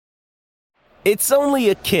It's only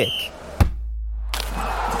a kick,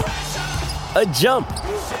 a jump,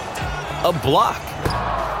 a block.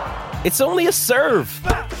 It's only a serve.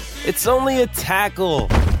 It's only a tackle,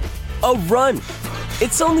 a run.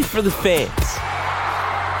 It's only for the fans.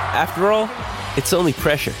 After all, it's only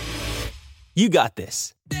pressure. You got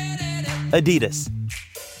this. Adidas.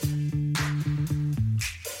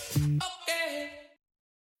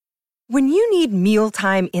 When you need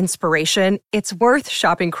mealtime inspiration, it's worth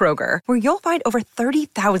shopping Kroger, where you'll find over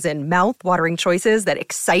 30,000 mouth-watering choices that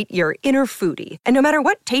excite your inner foodie. And no matter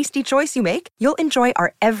what tasty choice you make, you'll enjoy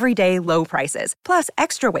our everyday low prices, plus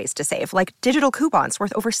extra ways to save, like digital coupons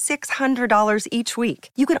worth over $600 each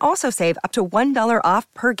week. You can also save up to $1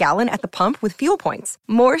 off per gallon at the pump with fuel points.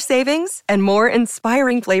 More savings and more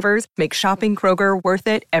inspiring flavors make shopping Kroger worth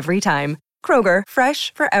it every time. Kroger,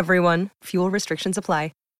 fresh for everyone. Fuel restrictions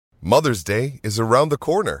apply. Mother's Day is around the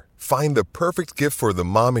corner. Find the perfect gift for the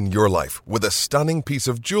mom in your life with a stunning piece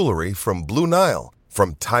of jewelry from Blue Nile.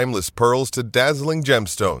 From timeless pearls to dazzling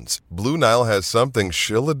gemstones, Blue Nile has something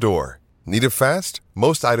she'll adore. Need it fast?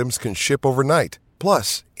 Most items can ship overnight.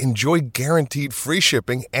 Plus, enjoy guaranteed free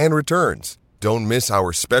shipping and returns. Don't miss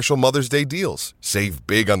our special Mother's Day deals. Save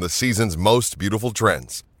big on the season's most beautiful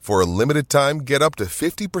trends. For a limited time, get up to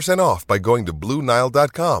 50% off by going to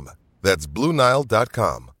BlueNile.com. That's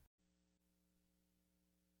BlueNile.com.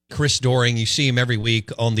 Chris Doering, you see him every week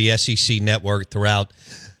on the SEC network throughout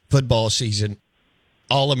football season.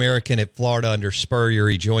 All-American at Florida under Spurrier.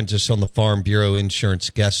 He joins us on the Farm Bureau Insurance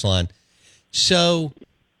guest line. So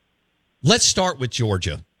let's start with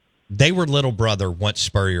Georgia. They were little brother once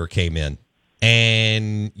Spurrier came in,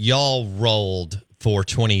 and y'all rolled for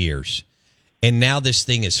 20 years. And now this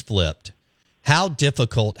thing is flipped. How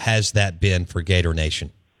difficult has that been for Gator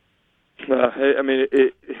Nation?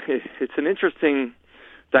 It's an interesting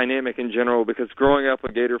dynamic in general, because growing up a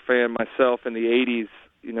Gator fan myself in the 80s,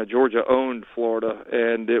 Georgia owned Florida,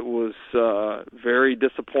 and it was very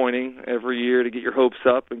disappointing every year to get your hopes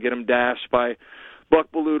up and get them dashed by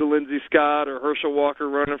Buck Bellew to Lindsey Scott or Herschel Walker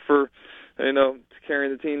running for,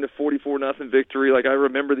 carrying the team to 44-0 victory. Like, I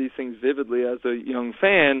remember these things vividly as a young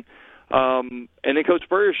fan. And then Coach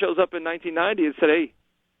Spurrier shows up in 1990 and said, hey,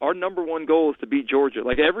 our number one goal is to beat Georgia.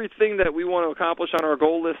 Like, everything that we want to accomplish on our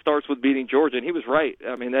goal list starts with beating Georgia, and he was right.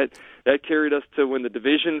 I mean, that carried us to when the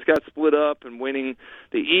divisions got split up and winning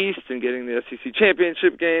the East and getting the SEC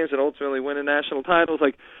championship games and ultimately winning national titles.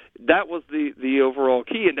 Like, that was the overall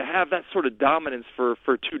key. And to have that sort of dominance for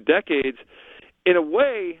 2 decades, in a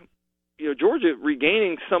way, Georgia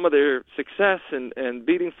regaining some of their success and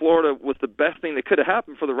beating Florida was the best thing that could have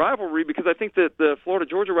happened for the rivalry, because I think that the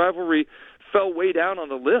Florida-Georgia rivalry fell way down on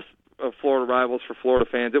the list of Florida rivals for Florida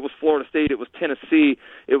fans. It was Florida State, it was Tennessee,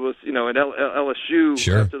 it was an LSU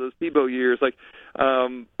sure. after those Tebow years.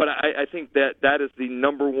 But I think that is the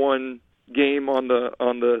number one game on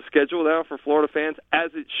the schedule now for Florida fans,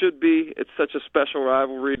 as it should be. It's such a special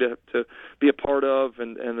rivalry to be a part of,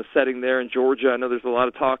 and the setting there in Georgia. I know there's a lot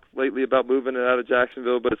of talk lately about moving it out of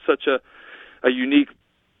Jacksonville, but it's such a unique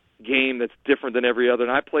game that's different than every other.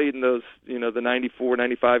 And I played in those, the 94,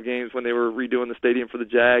 95 games when they were redoing the stadium for the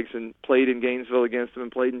Jags, and played in Gainesville against them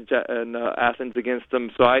and played in Athens against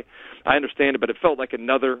them. So I understand it, but it felt like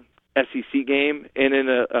another SEC game. And in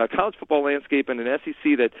a college football landscape and an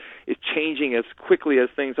SEC that is changing as quickly as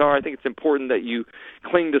things are, I think it's important that you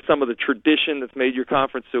cling to some of the tradition that's made your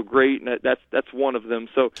conference so great, and that's one of them.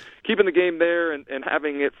 So keeping the game there and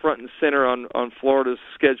having it front and center on Florida's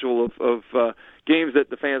schedule of games that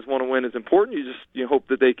the fans want to win is important. You hope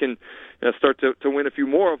that they can start to win a few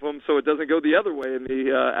more of them, so it doesn't go the other way and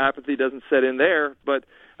the apathy doesn't set in there. But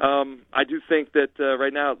I do think that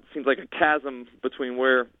right now it seems like a chasm between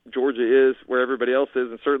where Georgia is, where everybody else is,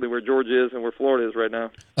 and certainly where Georgia is and where Florida is right now.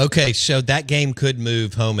 Okay, so that game could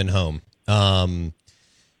move home and home.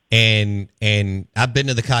 And I've been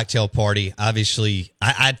to the cocktail party. Obviously,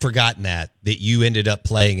 I'd forgotten that you ended up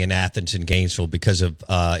playing in Athens and Gainesville because of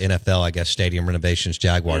NFL, I guess, stadium renovations,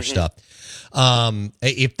 Jaguar stuff.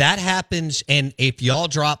 If that happens, and if y'all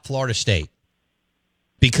drop Florida State,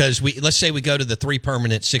 because let's say we go to the 3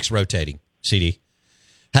 permanent, 6 rotating, CD.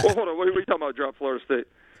 Well, hold on. What are we talking about, drop Florida State?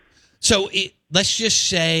 So let's just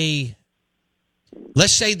say...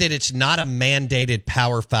 Let's say that it's not a mandated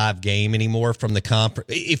Power 5 game anymore from the conference.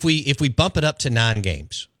 If we bump it up to 9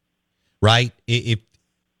 games, right?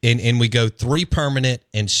 And we go 3 permanent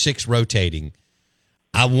and 6 rotating,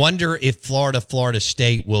 I wonder if Florida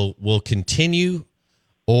State will continue,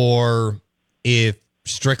 or if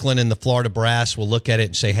Strickland and the Florida Brass will look at it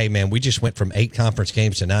and say, "Hey, man, we just went from 8 conference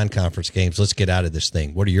games to 9 conference games. Let's get out of this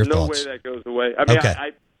thing." What are your thoughts? No way that goes away. I mean,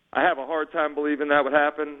 okay. I have a hard time believing that would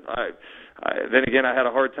happen. Then again, I had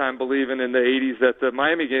a hard time believing in the 80s that the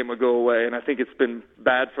Miami game would go away, and I think it's been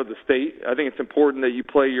bad for the state. I think it's important that you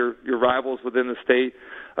play your rivals within the state.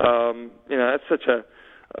 That's such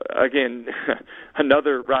again,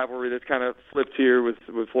 another rivalry that's kind of flipped here with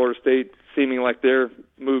Florida State seeming like they're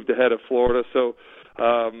moved ahead of Florida. So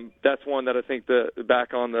that's one that I think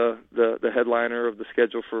back on the headliner of the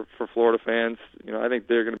schedule for Florida fans. I think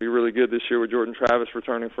they're going to be really good this year with Jordan Travis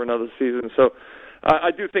returning for another season. So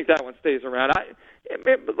I do think that one stays around.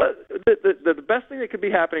 The best thing that could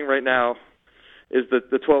be happening right now is the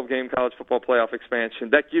 12-game college football playoff expansion.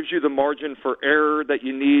 That gives you the margin for error that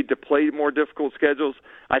you need to play more difficult schedules.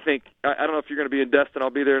 I don't know if you're going to be in Destin. I'll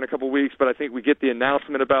be there in a couple of weeks, but I think we get the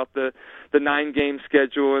announcement about the 9-game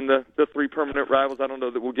schedule and the 3 permanent rivals. I don't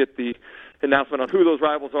know that we'll get the announcement on who those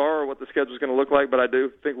rivals are or what the schedule is going to look like, but I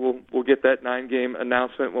do think we'll get that 9-game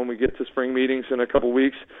announcement when we get to spring meetings in a couple of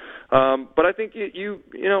weeks. But I think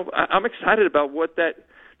I'm excited about what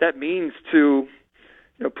that means to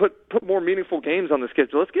put more meaningful games on the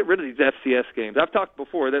schedule. Let's get rid of these FCS games. I've talked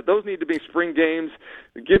before that those need to be spring games.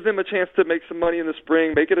 Give them a chance to make some money in the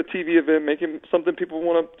spring, make it a TV event, make it something people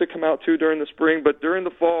want to come out to during the spring. But during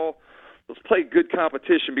the fall, let's play good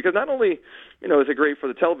competition, because not only is it great for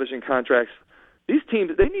the television contracts, these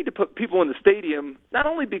teams, they need to put people in the stadium, not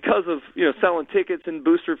only because of selling tickets and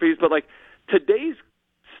booster fees, but like today's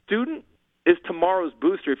student is tomorrow's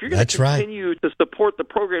booster. If you're going to continue to support the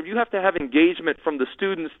program, you have to have engagement from the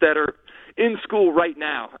students that are in school right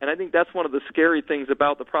now. And I think that's one of the scary things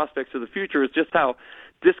about the prospects of the future, is just how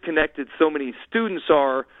disconnected so many students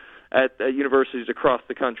are at universities across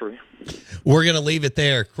the country. We're going to leave it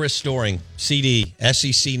there. Chris Doering, CD,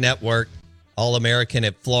 SEC Network, All-American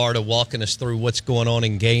at Florida, walking us through what's going on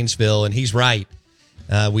in Gainesville. And he's right.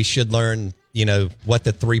 We should learn, what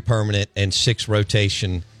the 3 permanent and 6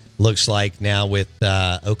 rotation looks like now with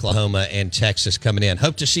Oklahoma and Texas coming in.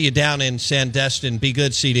 Hope to see you down in Sandestin. Be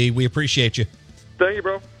good, CD. We appreciate you. Thank you,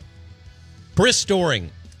 bro. Chris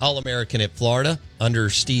Doering, All-American at Florida,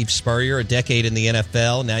 under Steve Spurrier, a decade in the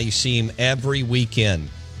NFL. Now you see him every weekend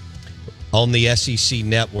on the SEC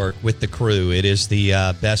Network with the crew. It is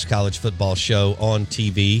the best college football show on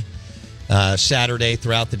TV. Saturday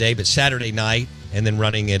throughout the day, but Saturday night, and then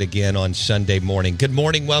running it again on Sunday morning. Good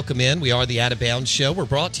morning. Welcome in. We are the Out of Bounds Show. We're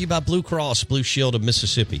brought to you by Blue Cross Blue Shield of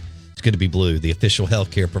Mississippi. It's good to be Blue, the official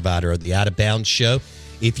healthcare provider of the Out of Bounds Show.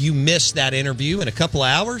 If you missed that interview in a couple of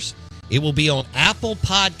hours, it will be on Apple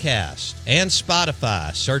Podcast and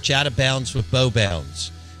Spotify. Search Out of Bounds with Bo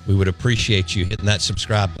Bounds. We would appreciate you hitting that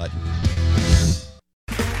subscribe button.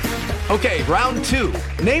 Okay, round 2.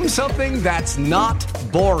 Name something that's not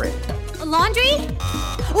boring. A laundry?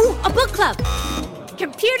 Ooh, a book club.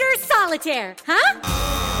 Computer solitaire, huh?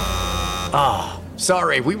 Ah,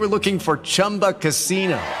 sorry, we were looking for Chumba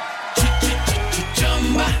Casino.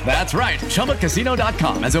 That's right,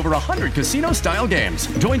 ChumbaCasino.com has over 100 casino-style games.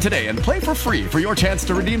 Join today and play for free for your chance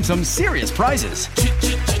to redeem some serious prizes.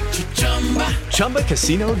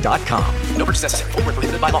 ChumbaCasino.com. No purchase necessary. Void where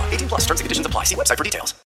prohibited by law. 18+. Terms and conditions apply. See website for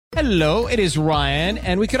details. Hello, it is Ryan,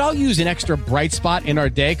 and we could all use an extra bright spot in our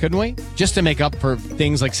day, couldn't we? Just to make up for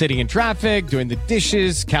things like sitting in traffic, doing the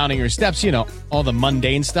dishes, counting your steps, all the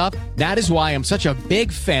mundane stuff. That is why I'm such a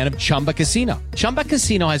big fan of Chumba Casino. Chumba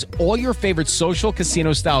Casino has all your favorite social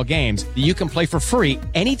casino-style games that you can play for free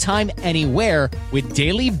anytime, anywhere, with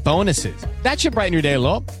daily bonuses. That should brighten your day a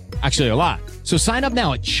little. Actually, a lot. So sign up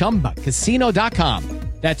now at ChumbaCasino.com.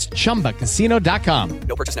 That's ChumbaCasino.com.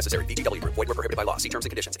 No purchase necessary. VGW Group. Void where prohibited by law. See terms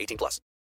and conditions. 18+.